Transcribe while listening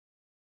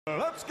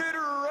Let's get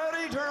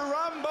ready to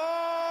rumble!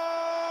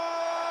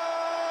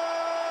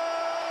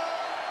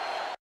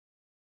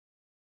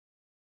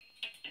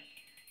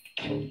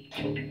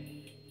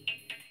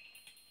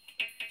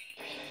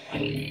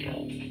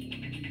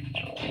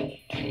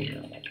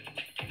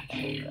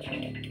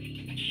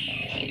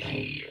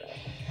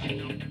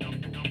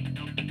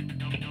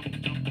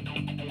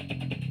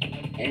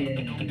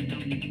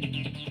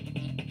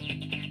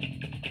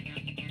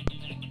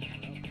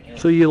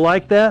 So you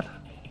like that?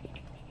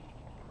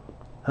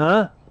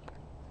 Huh?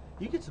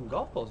 You get some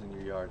golf balls in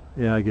your yard.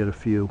 Yeah, I get a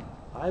few.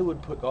 I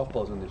would put golf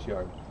balls in this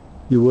yard.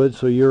 You would?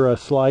 So you're a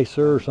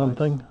slicer or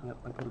something? Yep,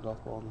 I put a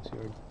golf ball in this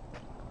yard.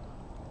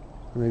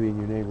 Or maybe in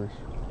your neighbor's.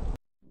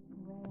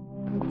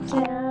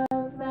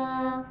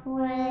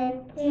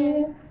 Went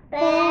to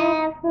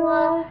bed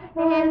for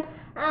him.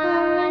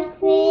 I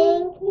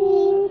think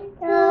he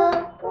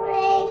took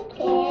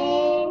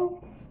breaking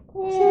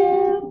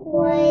to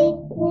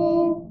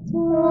places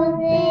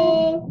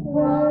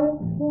for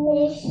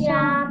his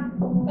shop,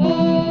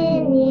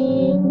 and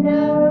he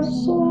knows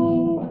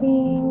she's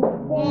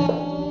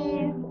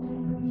there.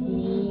 He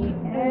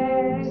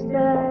hears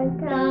the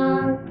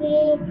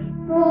talking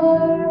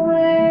for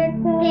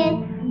working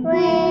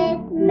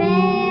with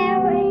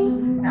Mary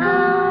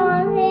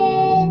on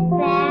his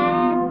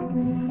back,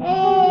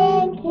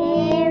 and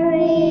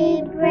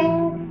carry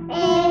bread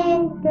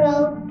and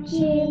goat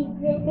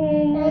cheese and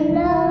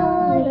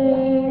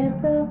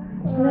the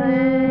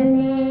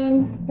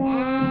running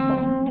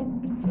back.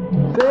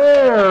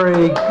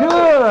 Very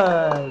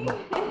good!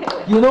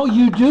 You know,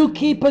 you do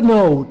keep a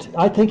note.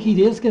 I think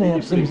he is going to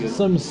have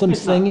some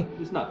singing.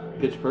 It's not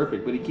pitch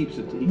perfect, but he keeps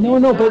it. No,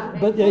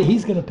 but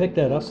he's going to pick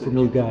that up from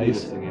you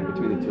guys.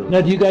 Between the two.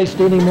 Now, do you guys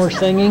do any more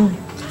singing?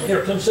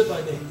 Here, come sit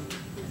by me.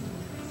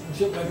 Come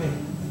sit by me.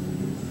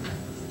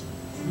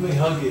 Let me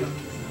hug you.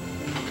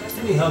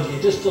 Let me hug you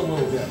just a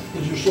little bit,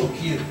 because you're so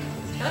cute.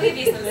 I'll give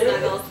you some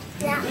snuggles.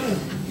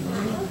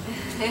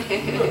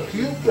 You're a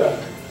cute guy.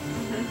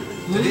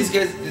 Did these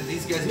guys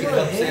get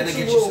help Santa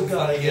get you some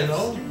fun gifts? You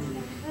know?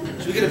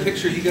 Should we get a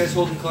picture of you guys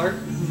holding Clark?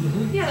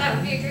 Yeah, that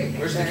would be a great picture.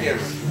 Where's the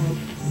camera?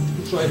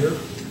 It's right here.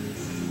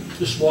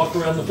 Just walk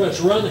around the fence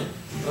running.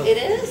 It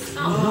is?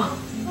 Aw.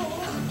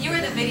 You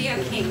were the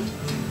video king.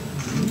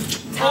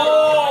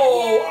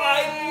 Oh,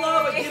 I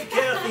love it. Give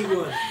Kathy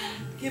one.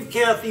 Give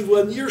Kathy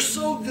one. You're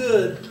so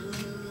good.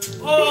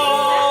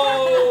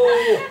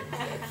 Oh,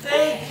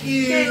 thank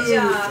you. Good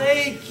job.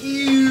 Thank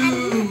you.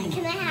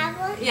 Can I have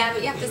one? Yeah,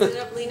 but you have to sit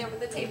up, lean over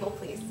the table,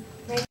 please.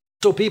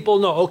 So people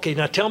know. Okay,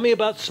 now tell me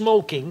about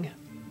smoking.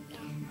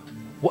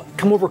 What?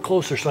 Come over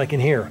closer so I can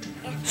hear.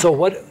 So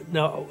what?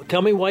 Now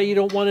tell me why you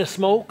don't want to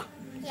smoke.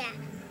 Yeah.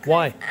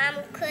 Why?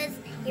 Because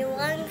your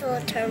lungs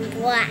will turn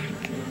black.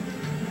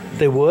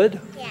 They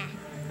would? Yeah.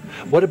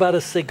 What about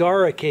a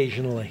cigar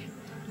occasionally?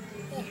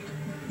 Yeah.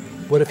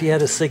 What if you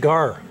had a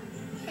cigar?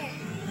 Yeah.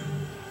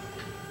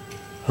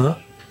 Huh?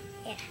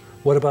 Yeah.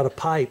 What about a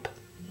pipe?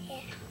 Yeah.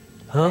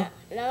 Huh?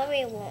 No,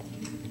 we won't.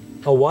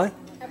 A what?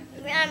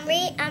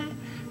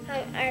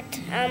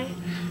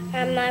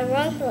 My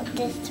lungs will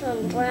just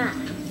turn black.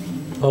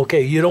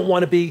 Okay, you don't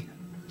want to be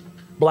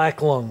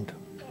black-lunged.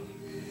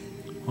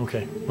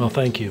 Okay, well,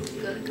 thank you.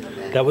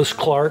 That was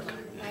Clark,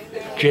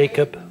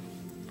 Jacob,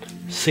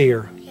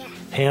 Sear. Yeah.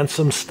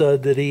 Handsome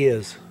stud that he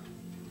is,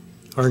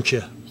 aren't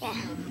you? Yeah.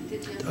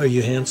 Are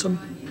you handsome?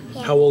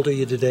 Yeah. How old are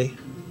you today?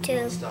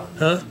 2.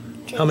 Huh?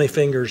 2. How many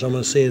fingers? I'm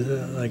gonna see.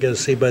 I gotta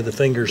see by the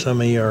fingers how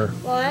many are.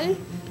 1,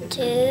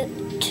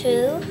 2,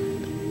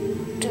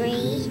 2,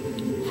 3,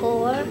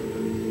 4,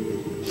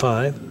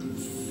 5.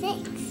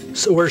 6.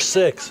 So we're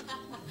 6.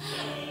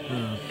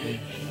 Okay.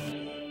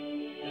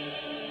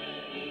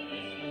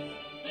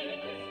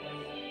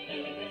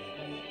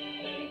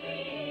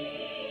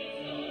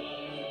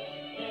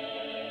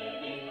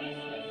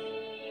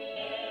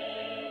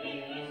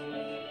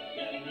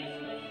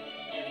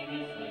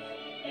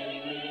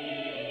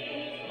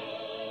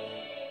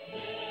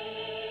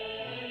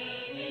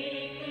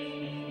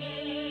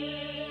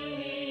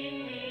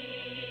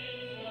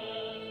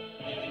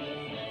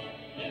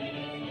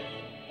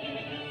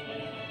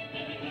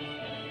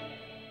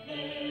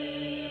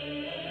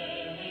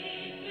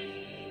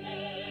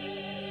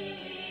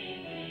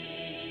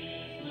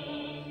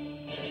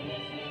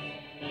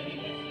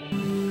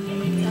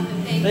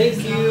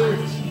 Thank you.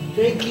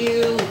 Thank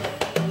you.